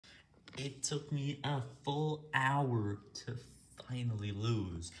It took me a full hour to finally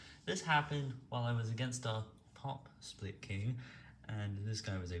lose. This happened while I was against a pop split king, and this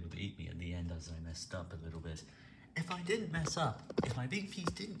guy was able to eat me at the end as I messed up a little bit. If I didn't mess up, if my big piece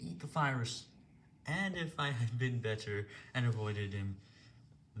didn't eat the virus, and if I had been better and avoided him,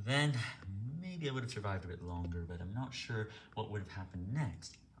 then maybe I would have survived a bit longer, but I'm not sure what would have happened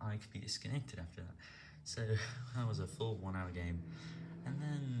next. I could be disconnected after that. So that was a full 1 hour game. And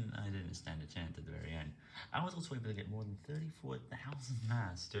then I didn't stand a chance at the very end. I was also able to get more than 34,000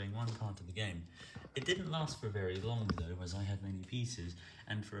 mass during one part of the game. It didn't last for very long though, as I had many pieces,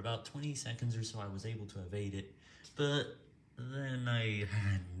 and for about 20 seconds or so I was able to evade it, but then I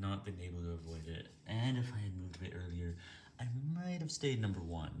had not been able to avoid it, and if I had moved a bit earlier, I might have stayed number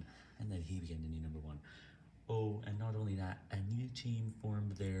 1, and then he became the new number 1. Oh, and not only that, a new team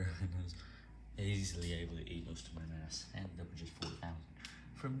formed there, and I was easily able to eat most of my mass, ended up with just 4,000.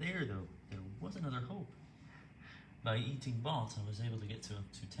 From there though, there was another hope. By eating bots, I was able to get to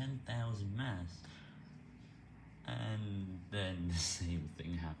up to 10,000 mass. And then the same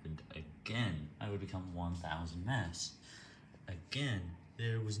thing happened again. I would become 1,000 mass. Again,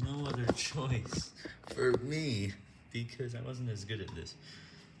 there was no other choice for me because I wasn't as good at this.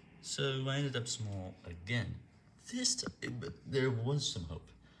 So I ended up small again. This time, but there was some hope.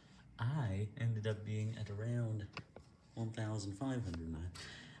 I ended up being at around 1,500 mass.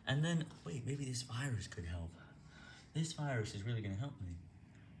 And then, wait, maybe this virus could help. This virus is really going to help me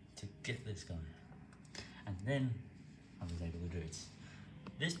to get this guy. And then I was able to do it.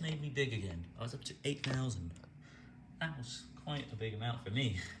 This made me big again. I was up to 8,000. That was quite a big amount for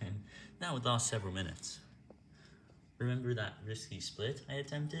me, and that would last several minutes. Remember that risky split I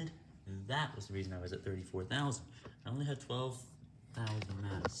attempted? That was the reason I was at 34,000. I only had 12,000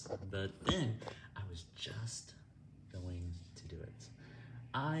 mass, but then I was just going to do it.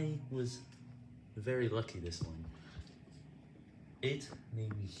 I was very lucky this one. It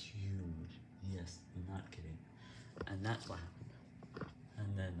made me huge. Yes, I'm not kidding. And that's what happened.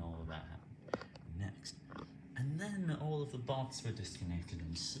 And then all of that happened next. And then all of the bots were disconnected,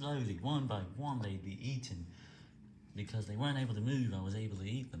 and slowly, one by one, they'd be eaten. Because they weren't able to move, I was able to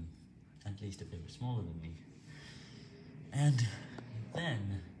eat them. At least if they were smaller than me. And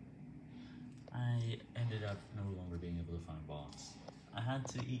then I ended up no longer being able to find bots. I had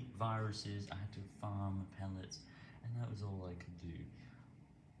to eat viruses, I had to farm pellets, and that was all I could do.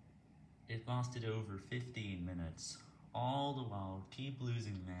 It lasted over 15 minutes, all the while keep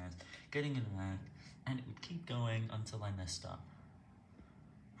losing mass, getting in lag, and it would keep going until I messed up.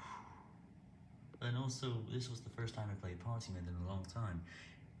 And also, this was the first time I played Party Mode in a long time.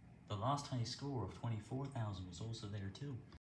 The last high score of 24,000 was also there too.